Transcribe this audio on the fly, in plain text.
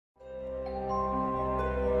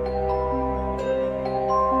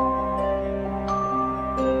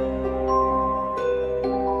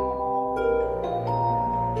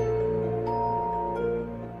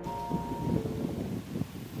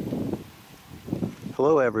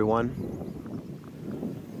Hello everyone,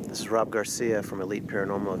 this is Rob Garcia from Elite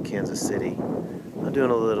Paranormal of Kansas City. I'm doing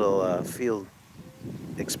a little field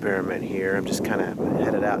experiment here. I'm just kind of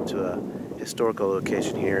headed out to a historical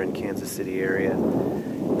location here in Kansas City area.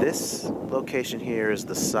 This location here is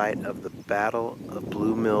the site of the Battle of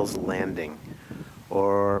Blue Mills Landing,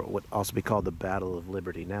 or what also be called the Battle of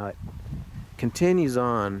Liberty. Now it continues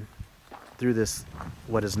on through this,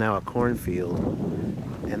 what is now a cornfield,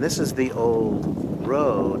 and this is the old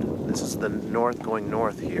road. This is the going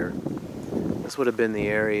north here. This would have been the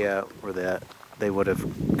area where they would have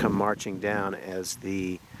come marching down as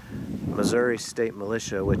the Missouri State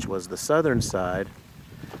Militia, which was the southern side,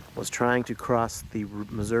 was trying to cross the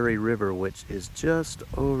Missouri River, which is just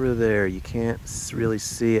over there. You can't really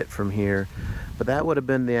see it from here, but that would have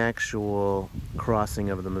been the actual crossing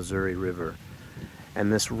of the Missouri River.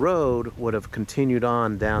 And this road would have continued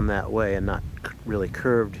on down that way and not really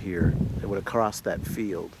curved here. It would have crossed that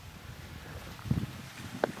field.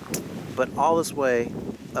 But all this way,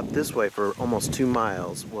 up this way for almost 2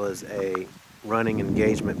 miles, was a running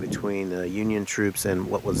engagement between the Union troops and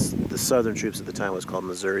what was the Southern troops at the time was called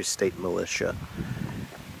Missouri State Militia.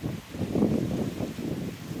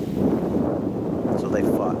 So they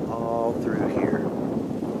fought all through here.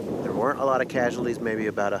 There weren't a lot of casualties, maybe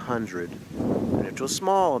about 100. It was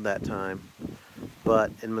small at that time,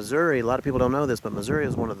 but in Missouri, a lot of people don't know this, but Missouri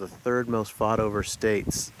is one of the third most fought over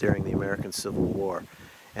states during the American Civil War.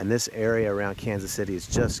 And this area around Kansas City is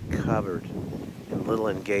just covered in little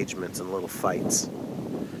engagements and little fights.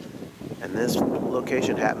 And this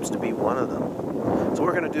location happens to be one of them. So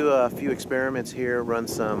we're going to do a few experiments here, run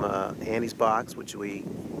some Andy's box, which we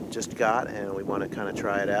just got, and we want to kind of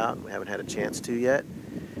try it out. We haven't had a chance to yet.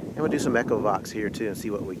 And we'll do some Echo Vox here too and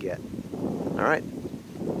see what we get. All right,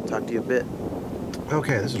 talk to you a bit.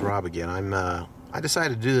 Okay, this is Rob again. I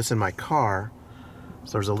decided to do this in my car,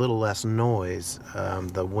 so there's a little less noise.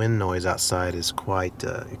 The wind noise outside is quite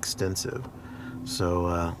extensive.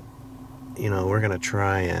 So, you know, we're gonna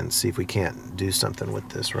try and see if we can't do something with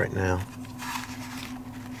this right now.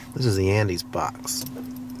 This is the Andy's box.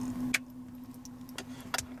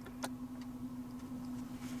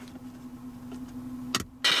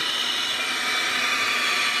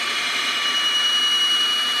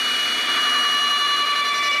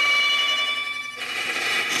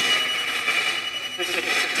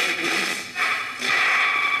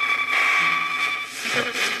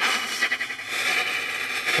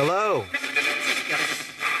 Hello.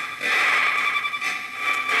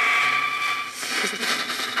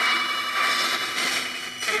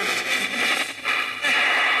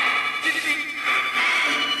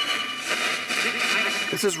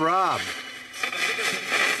 This is Rob.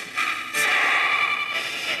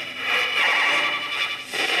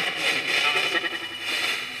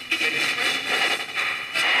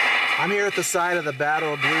 I'm here at the site of the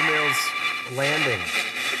Battle of Blue Mills Landing.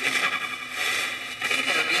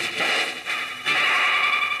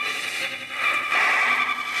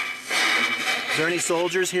 Is there any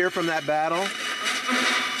soldiers here from that battle?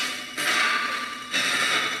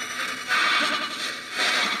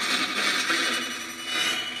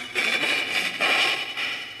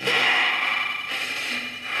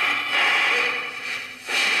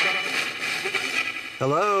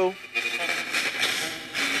 Hello?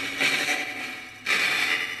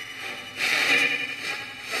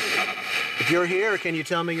 If you're here, can you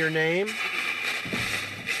tell me your name?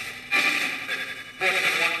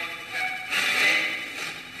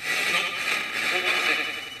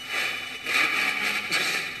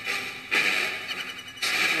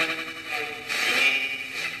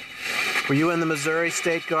 Were you in the Missouri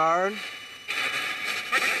State Guard?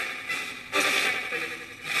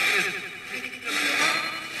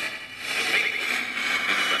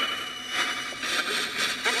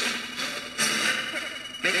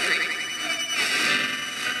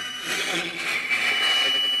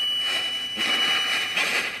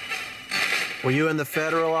 Were you in the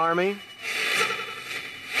Federal Army?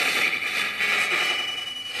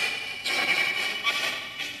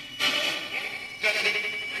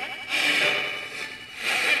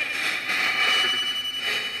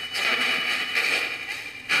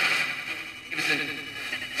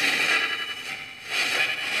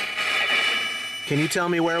 Can you tell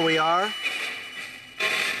me where we are?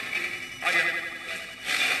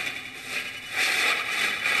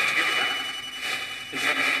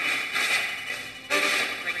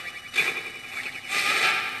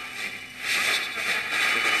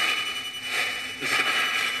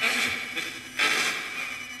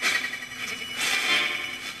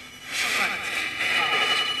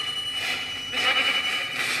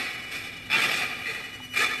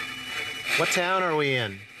 What town are we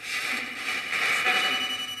in?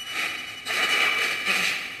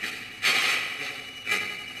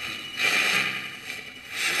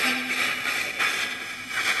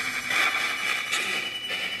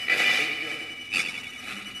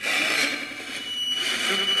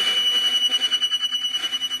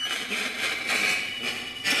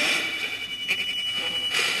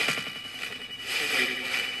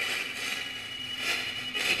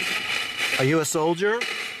 Are you a soldier?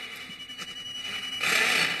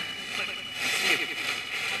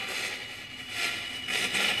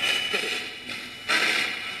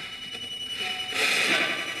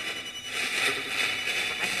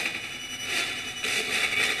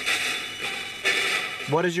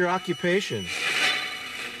 What is your occupation?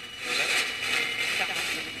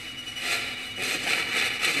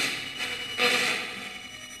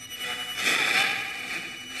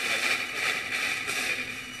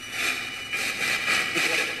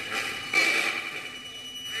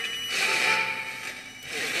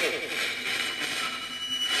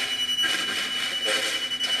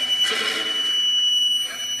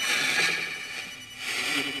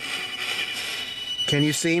 Can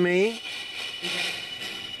you see me?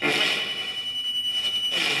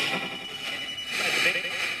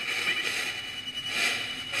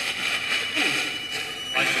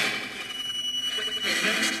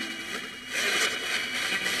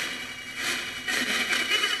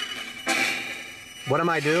 What am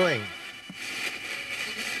I doing?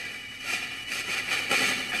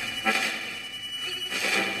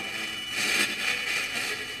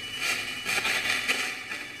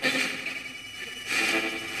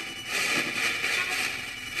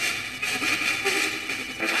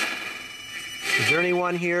 Is there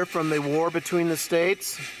anyone here from the war between the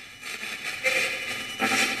states?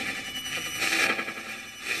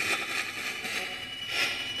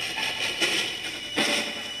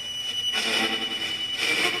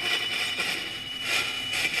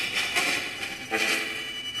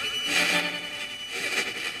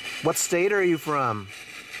 What state are you from?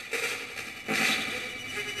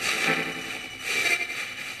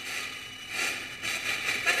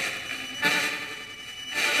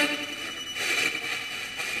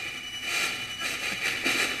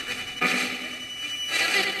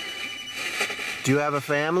 Do you have a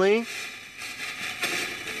family?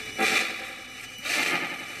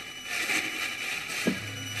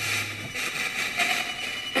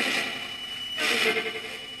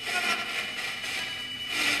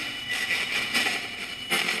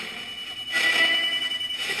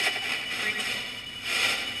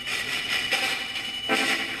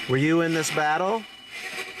 Were you in this battle?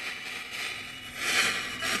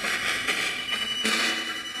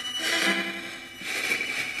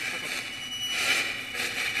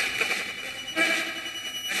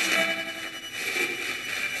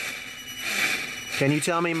 Can you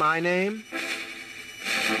tell me my name?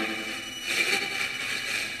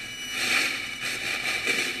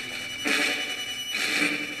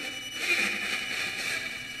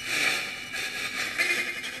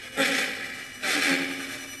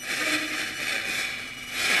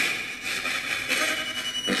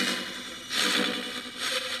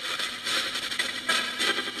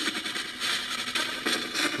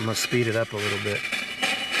 I'm gonna speed it up a little bit.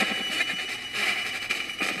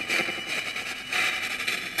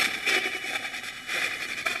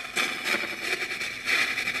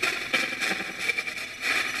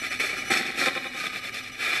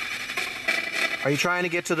 Are you trying to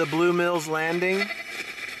get to the Blue Mills Landing?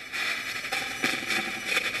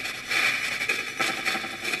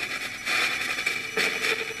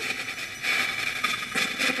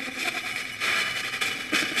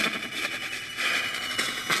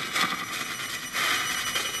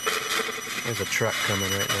 There's a truck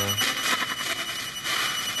coming right now.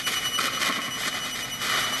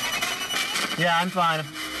 Yeah, I'm fine.